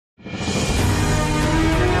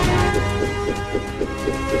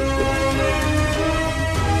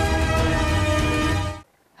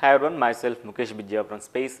Hi everyone, myself Mukesh from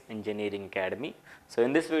Space Engineering Academy. So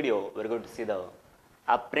in this video, we are going to see the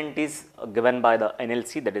apprentice given by the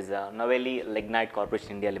NLC, that is Novelli Lignite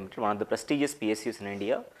Corporation India Limited, one of the prestigious PSUs in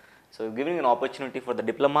India. So giving an opportunity for the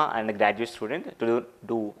diploma and a graduate student to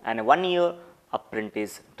do a 1-year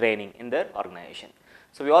apprentice training in their organization.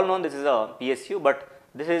 So we all know this is a PSU, but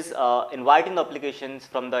this is inviting the applications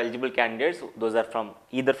from the eligible candidates. Those are from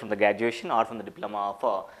either from the graduation or from the diploma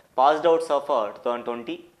of passed outs of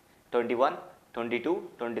 2020, 21, 22,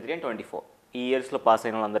 23 and 24. ఈ ఇయర్స్లో pass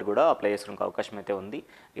అయిన వాళ్ళందరూ కూడా apply చేసుకోవడానికి అవకాశం అయితే ఉంది.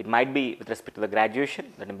 It might be with respect to the graduation,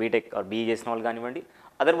 that BTech or BE చేసిన వాళ్ళు కానివ్వండి,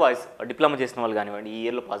 అదర్వైజ్ డిప్లొమా చేసిన వాళ్ళు కానివ్వండి, ఈ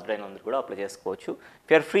ఇయర్లో పాస్డ్ అయిన అందరూ కూడా అప్లై చేసుకోవచ్చు.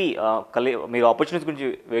 ఇఫ్ ఆర్ ఫ్రీ మీరు ఆపర్చునిటీస్ గురించి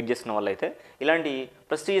వెయిట్ చేస్తున్న వాళ్ళు అయితే ఇలాంటి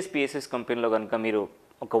ప్రెస్టీజియస్ పిఎస్ఎస్ కంపెనీలో కనుక మీరు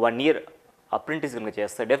ఒక 1 year అప్రెంటిస్ కనుక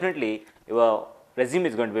చేస్తే definitely your resume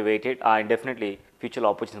is going to be weighted and definitely ఫ్యూచర్లో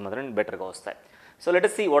ఆపర్చునిటీస్ మాత్రం బెటర్గా వస్తాయి. So let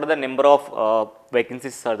us see what are the number of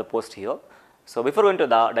vacancies are the post here. So before going to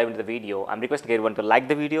dive into the video, I am requesting everyone to like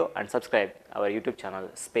the video and subscribe our YouTube channel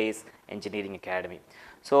Space Engineering Academy.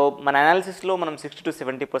 So మన అనాలిసిస్లో మనం 60 to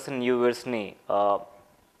 70% new ఇయర్స్ని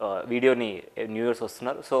వీడియోని new years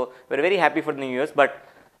వస్తున్నారు. So we are very happy for new years, but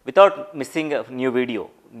without missing new video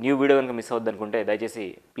కనుక miss అవుద్ది అనుకుంటే దయచేసి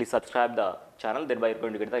please subscribe the channel, there by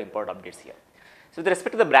going to get the important updates here. So with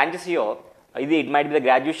respect to the branches here, it might be the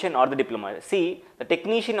graduation or the diploma. See, the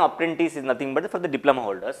technician apprentice is nothing but for the diploma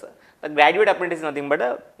holders. The graduate apprentice is nothing but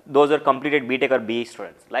those who are completed BTech or BE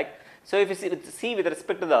students. Like, so if you see with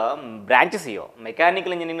respect to the branches here,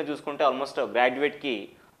 mechanical engineering చూసుకుంటే almost graduate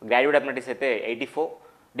apprentice అయితే 84,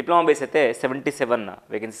 diploma base అయితే 77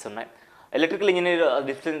 vacancies ఉన్నాయి. Electrical engineer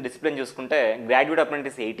discipline చూసుకుంటే graduate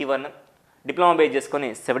apprentice 81, diploma base చేసుకొని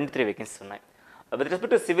 73 vacancies ఉన్నాయి. With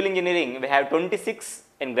respect to civil engineering, we have 26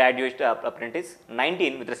 in graduate apprentice,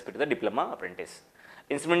 19 with respect to the diploma apprentice.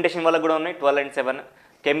 Instrumentation వాళ్ళకు కూడా ఉన్నాయి 12 and 7,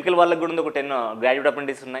 chemical వాళ్ళకు కూడా ఉంది ఒక 10 graduate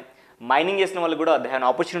apprentice ఉన్నాయి. మైనింగ్ చేసిన వాళ్ళకు కూడా they have an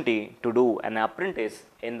opportunity to do an apprentice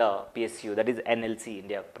in the PSU, that is NLC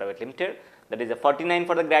India Private Limited, that is a 49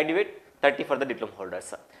 for the graduate, 30 for the diploma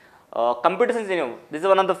holders. Computer science engineering, this is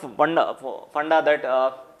one of the funda that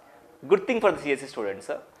good thing for the CSE students.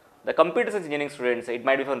 The computer science engineering students, it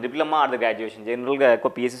might be from diploma or the graduation, జనరల్గా ఎక్కువ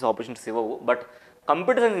పిఎస్సీస్ opportunities ఇవ్వవు, but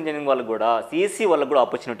computer science engineering వాళ్ళకు కూడా CSC వాళ్ళకు కూడా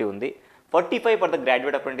opportunity ఉంది. 45 for the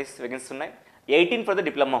graduate apprentice vacancies ఉన్నాయి, 18 for the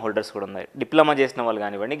diploma holders కూడా ఉన్నాయి. డిప్లొమా చేసిన వాళ్ళు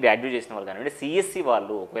కానివ్వండి, గ్రాడ్యుయేట్ చేసిన వాళ్ళు కానివ్వండి, సిఎస్సి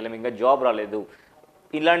వాళ్ళు ఒకవేళ మీకు ఇంకా జాబ్ రాలేదు,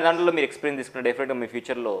 ఇలాంటి దాంట్లో మీరు ఎక్స్పీరియన్స్ తీసుకుంటే డెఫినెట్గా మీ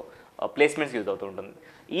ఫ్యూచర్లో ప్లేస్మెంట్స్ యూజ్ అవుతూ ఉంటుంది.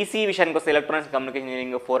 ఈసీ విషయానికి వస్తే ఎలక్ట్రానిక్స్ కమ్యూనికేషన్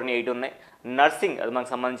ఇంజనీరింగ్ 4 and 8 ఉన్నాయి. నర్సింగ్ అది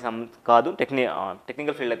మనకు సంబంధించిన కాదు,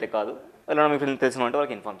 టెక్నికల్ ఫీల్డ్ అయితే కాదు, ఎలా మీకు తెలిసిన అంటే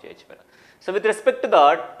వాళ్ళకి ఇన్ఫార్మ్ చేయొచ్చు మీరు. So with respect to the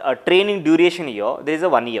training duration year, this is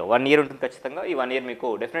 1 year ఉంటుంది ఖచ్చితంగా. ఈ 1 year మీకు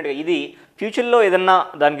డెఫినెట్గా ఇది ఫ్యూచర్లో ఏదన్నా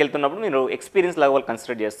దానికి వెళ్తున్నప్పుడు మీరు ఎక్స్పీరియన్స్ లాగా వాళ్ళు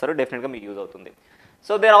కన్సిడర్ చేస్తారు, డెఫినెట్గా మీకు యూజ్ అవుతుంది.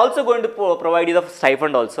 So they are also going to provide you the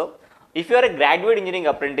stipend also. If you are a graduate engineering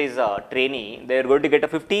apprentice trainee, they are going to get a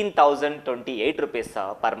 15,028 rupees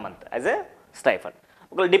per month as a stipend.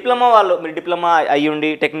 ఒకవేళ diploma వాళ్ళు మీరు diploma అయ్యి ఉండి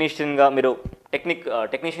టెక్నీషియన్గా మీరు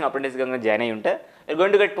technician అప్రెంటిస్గా join అయ్యి ఉంటే you're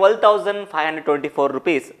going to get 12,524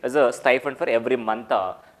 rupees as a stipend for every month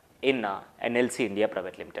in NLC India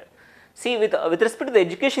Private Limited. See, with respect to the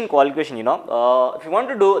education qualification, if you want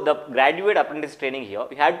to do the graduate apprentice training here,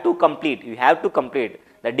 you have to complete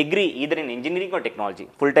the degree either in engineering or technology.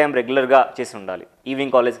 Full time రెగ్యులర్గా చేసి ఉండాలి,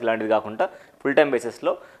 evening కాలేజ్కి లాంటిది కాకుండా full time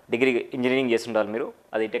బేసిస్లో degree engineering చేసి ఉండాలి మీరు.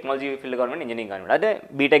 అది టెక్నాలజీ ఫీల్డ్ కానివ్వండి, ఇంజనీరింగ్ కానివ్వండి, అదే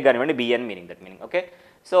బీటెక్ కానివ్వండి, బిఎన్ మీనింగ్ ఓకే.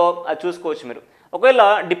 సో అది చూసుకోవచ్చు మీరు. ఒకవేళ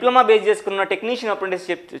డిప్లొమా బేస్ చేసుకున్న టెక్నీషియన్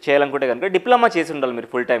అప్రెంటిస్షిప్ చేయాలనుకుంటే కనుక డిప్లొమా చేసి ఉండాలి మీరు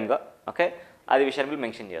ఫుల్ టైమ్గా, ఓకే. అది విషయాన్ని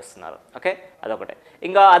మెన్షన్ చేస్తున్నారు, ఓకే. అదొకటే.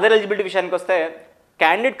 ఇంకా అదర్ ఎలిజిబిలిటీ విషయానికి వస్తే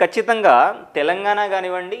క్యాండిడేట్ ఖచ్చితంగా తెలంగాణ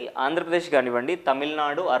కానివ్వండి, ఆంధ్రప్రదేశ్ కానివ్వండి,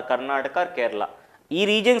 తమిళనాడు ఆర్ కర్ణాటక ఆర్ కేరళ ఈ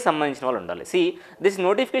రీజియన్కి సంబంధించిన వాళ్ళు ఉండాలి. This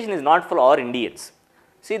notification is not for all Indians.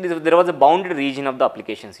 There was a bounded region of the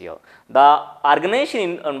applications here. The organization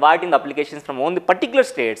inviting the applications from only particular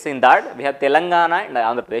states, in that we have Telangana and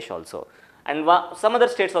Andhra Pradesh also, and some other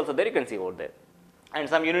states also there, you can see over there, and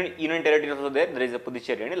some union territories also there is a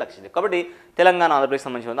Puducherry and Lakshadweep. కాబట్టి తెలంగాణ, ఆంధ్రప్రదేశ్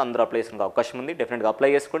సంబంధించిన అందరూ apply చేసుకునే అవకాశం ఉంది, డెఫినెట్గా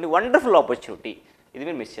apply చేసుకోండి. Wonderful opportunity, ఇది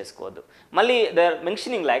మీరు మిస్ చేసుకోవద్దు. మళ్ళీ they are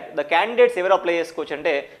mentioning like the candidates ఎవరు అప్లై చేసుకోవచ్చు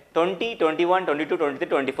అంటే 20, 21, 22, 23,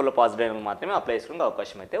 24లో పాస్ అయిన మాత్రమే అప్లై చేసుకునే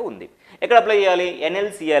అవకాశం అయితే ఉంది. ఎక్కడ అప్లై చేయాలి?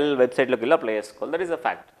 NLCL వెబ్సైట్లోకి వెళ్ళి అప్లై చేసుకోవాలి, that is a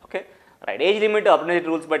fact, okay right. Age limit apprentice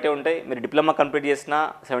rules బట్టే ఉంటాయి. మీరు డిప్లొమా కంప్లీట్ చేసినా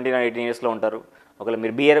 17 or 18 yearsలో ఉంటారు. ఒకవేళ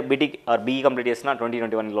మీరు బీటెక్ ఆర్ బీఈ కంప్లీట్ చేసినా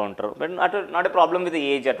 20-21లో ఉంటారు. But not a problem with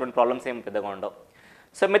age, అటువంటి ప్రాబ్లమ్స్ ఏం పెద్దగా ఉండవు.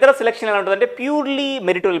 సో మెథడ్ ఆఫ్ సెలెక్షన్ ఎలా ఉంటుందంటే ప్యూర్లీ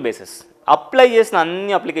మెరిటోరియల్ బేసిస్. అప్లై చేసిన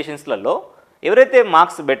అన్ని అప్లికేషన్స్లలో ఎవరైతే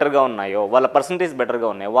మార్క్స్ బెటర్గా ఉన్నాయో, వాళ్ళ పర్సంటేజ్ బెటర్గా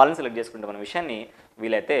ఉన్నాయో వాళ్ళని సెలెక్ట్ చేసుకుంటే మన విషయాన్ని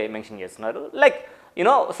వీళ్ళైతే మెన్షన్ చేస్తున్నారు. Like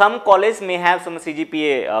some college may have some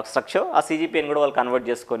CGPA structure, ఆ సిజిపిఏని కూడా వాళ్ళు కన్వర్ట్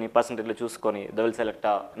చేసుకొని పర్సెంటేజ్లో చూసుకొని they will select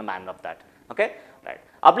in manner of that. Okay right.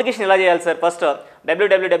 Application ఎలా చేయాలి సార్? ఫస్ట్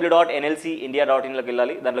www.nlcindia.in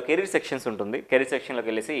వెళ్ళాలి. దాంట్లో కెరీర్ సెక్షన్స్ ఉంటుంది. కెరీర్ సెక్షన్లోకి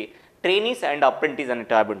వెళ్ళేసి ట్రైనీస్ అండ్ అప్రెంటిస్ అనే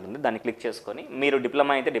ట్యాబ్ ఉంటుంది. దాన్ని క్లిక్ చేసుకొని మీరు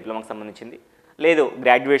డిప్లొమా అయితే డిప్లొమాకి సంబంధించింది, లేదు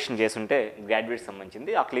గ్రాడ్యుయేషన్ చేస్తుంటే గ్రాడ్యుయేట్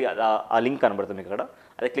సంబంధించింది ఆ లింక్ కనబడుతుంది మీకు అక్కడ,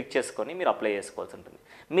 అది క్లిక్ చేసుకొని మీరు అప్లై చేసుకోవాల్సి ఉంటుంది.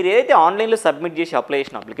 మీరు ఏదైతే ఆన్లైన్లో సబ్మిట్ చేసి అప్లై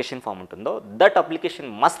చేసిన అప్లికేషన్ ఫామ్ ఉంటుందో that application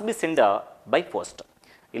must be send by post.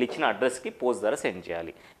 వీళ్ళు ఇచ్చిన అడ్రస్కి పోస్ట్ ద్వారా సెండ్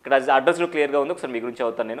చేయాలి. ఇక్కడ అడ్రస్లో క్లియర్గా ఉంది, ఒకసారి మీ గురించి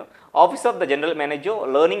అవుతాను నేను. Office of the general manager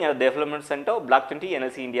learning and development centre, black 20,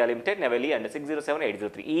 NLC India limited, నెవెలి and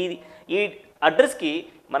 607803. ఈ అడ్రస్కి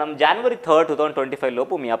మనం January 3, 2025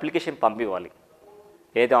 లోపు మీ అప్లికేషన్ పంపివ్వాలి.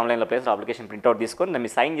 ఏదైతే ఆన్లైన్లో ప్లేస్ అప్లికేషన్ ప్రింట్అవుట్ తీసుకొని దాన్ని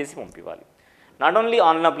సైన్ చేసి పంపివ్వాలి. నాట్ ఓన్లీ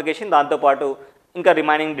ఆన్లైన్ అప్లికేషన్, దాంతోపాటు ఇంకా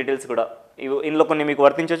రిమైనింగ్ డీటెయిల్స్ కూడా ఇందులో కొన్ని మీకు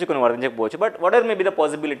వర్తించవచ్చు, కొన్ని వర్తించకపోవచ్చు. But what ever may be the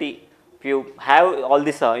possibility, if you have all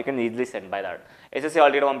this you can easily send by that. SSC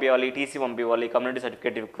already పంపించాలి, టీసీ పంపించాలి, community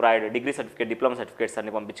certificate required, degree certificate, diploma certificates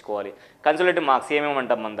అన్ని పంపించుకోవాలి. కన్సల్టేటివ్ మార్క్స్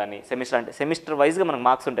ఏమేమంటాం మన దాన్ని, సెమిస్టర్ వైజ్గా మనకు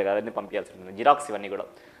marks ఉంటాయి కదా, అన్నీ పంపించాల్సి ఉంటుంది. జిరాక్స్ ఇవన్నీ కూడా.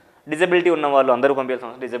 డిజబిలిటీ ఉన్న వాళ్ళు అందరూ పంపించాల్సిన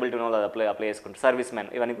అవసరం, డిజబిలిటీ ఉన్న వాళ్ళు అప్లై చేసుకుంటారు. సర్వీస్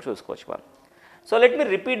మ్యాన్ ఇవన్నీ కూడా చూసుకోవచ్చు మనం. So let me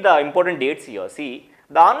repeat the important dates here. See,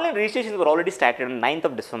 the online registrations were already started on 9th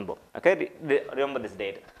of December. Okay, remember this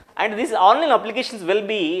date. And these online applications will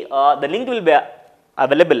be, the link will be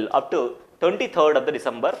available up to 23rd of the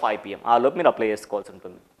December 5 PM. ఆ లోపు మీరు apply చేసుకోవాల్సి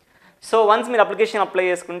ఉంటుంది. So once మీరు application apply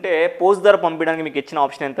చేసుకుంటే post ద్వారా పంపించడానికి మీకు ఇచ్చిన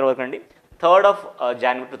ఆప్షన్ ఎంతవరకు అండి, 3rd of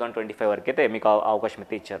January 2025 వరకు అయితే మీకు అవకాశం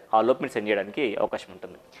అయితే ఇచ్చారు. ఆ లోపు మీరు సెండ్ చేయడానికి అవకాశం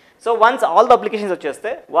ఉంటుంది. So once all the applications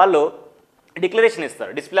వచ్చేస్తే వాళ్ళు డిక్లరేషన్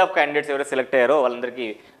ఇస్తారు. డిస్ప్లే ఆఫ్ క్యాండిడేట్స్ ఎవరైతే సెలెక్ట్ అయ్యారో వాళ్ళందరికీ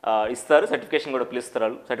ఇస్తారు. సర్టిఫికేషన్ కూడా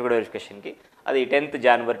పిలుస్తారు, సర్టిఫికేట్ వెరిఫికేషన్కి. అది 10th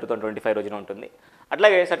January 2025 రోజున ఉంటుంది.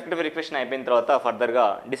 అట్లాగే సర్టిఫికేట్ వెరిఫికేషన్ అయిపోయిన తర్వాత ఫర్దర్గా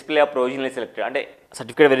డిస్ప్లే ఆఫ్ ప్రొవిజనల్లీ సెలెక్టెడ్, అంటే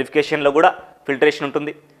సర్టిఫికేట్ వెరిఫికేషన్లో కూడా ఫిల్టరేషన్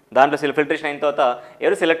ఉంటుంది. దాంట్లో ఫిల్టరేషన్ అయిన తర్వాత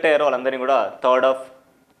ఎవరు సెలెక్ట్ అయ్యారో వాళ్ళందరినీ కూడా 3rd of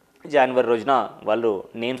January రోజున వాళ్ళు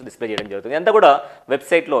నేమ్స్ డిస్ప్లే చేయడం జరుగుతుంది. అంతా కూడా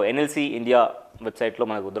వెబ్సైట్లో NLC ఇండియా వెబ్సైట్లో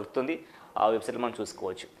మనకు దొరుకుతుంది. ఆ వెబ్సైట్లో మనం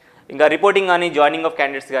చూసుకోవచ్చు. ఇంకా రిపోర్టింగ్ కానీ జాయినింగ్ ఆఫ్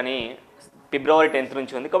క్యాండిడేట్స్ కానీ February 10th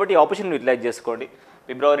నుంచి ఉంది. కాబట్టి ఈ ఆపర్చునిటీ యూటిలైజ్ చేసుకోండి.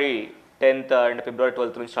 February 10th and February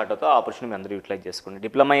 12th నుంచి స్టార్ట్ అవుతా. ఆ ఆపర్చునిటీ అందరూ యూటిలైజ్ చేసుకోండి.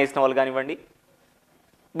 డిప్లొమా చేసిన వాళ్ళు కానివ్వండి,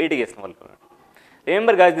 బీటెక్ చేసిన వాళ్ళు కానివ్వండి.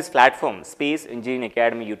 Remember guys, this platform space engineering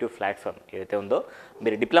academy YouTube platform ఏదైతే ఉందో,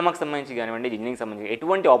 మీరు డిప్లొమాకి సంబంధించి కానివ్వండి, ఇంజనీరింగ్ సంబంధించి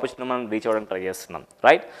ఎటువంటి ఆపర్చునిటీ మనం రీచ్ అవ్వడానికి ట్రై చేస్తున్నాం,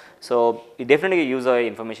 రైట్? సో ఇది డెఫినెట్గా యూజ్ అయ్యే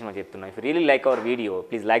ఇన్ఫర్మేషన్ మనం చెప్తున్నాం. If really like our video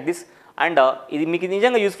please like this. And ఇది మీకు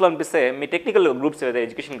నిజంగా యూస్ఫుల్ అనిపిస్తే మీ టెక్నికల్ గ్రూప్స్ ఏదైతే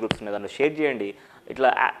ఎడ్యుకేషన్ గ్రూప్స్ ఉన్నాయి దాంట్లో షేర్ చేయండి. ఇట్లా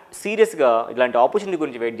సీరియస్గా ఇట్లాంటి ఆపర్చునిటీ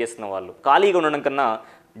గురించి వెయిట్ చేస్తున్న వాళ్ళు, ఖాళీగా ఉండడం కన్నా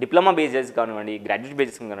డిప్లొమా బేసెస్ కానివ్వండి, గ్రాడ్యుయేట్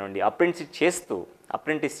బేసెస్ కానివ్వండి,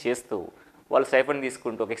 అప్రెంటిస్ చేస్తూ వాళ్ళు స్టైఫండ్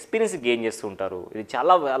తీసుకుంటూ ఒక ఎక్స్పీరియన్స్ గెయిన్ చేస్తూ ఉంటారు. ఇది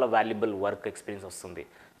చాలా వాల్యుబుల్ వర్క్ ఎక్స్పీరియన్స్ వస్తుంది.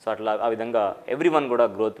 సో అట్లా ఆ విధంగా ఎవ్రీ వన్ కూడా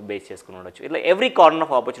గ్రోత్ బేస్ చేసుకుని ఉండొచ్చు. ఇట్లా ఎవ్రీ కార్నర్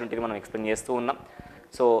ఆఫ్ ఆపర్చునిటీని మనం ఎక్స్ప్లెయిన్ చేస్తూ ఉన్నాం.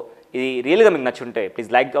 సో ఇది రియల్గా మీకు నచ్చుంటే please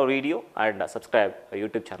like our video and subscribe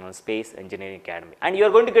YouTube channel space engineering academy. And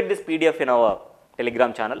you're going to get this PDF in our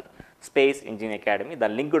Telegram channel space engineering academy.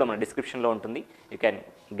 దాని లింక్ కూడా మన డిస్క్రిప్షన్లో ఉంటుంది. You can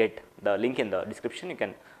get the link in the description. You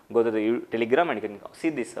can go to the Telegram and you can see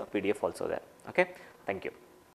this PDF also there. Okay, thank you.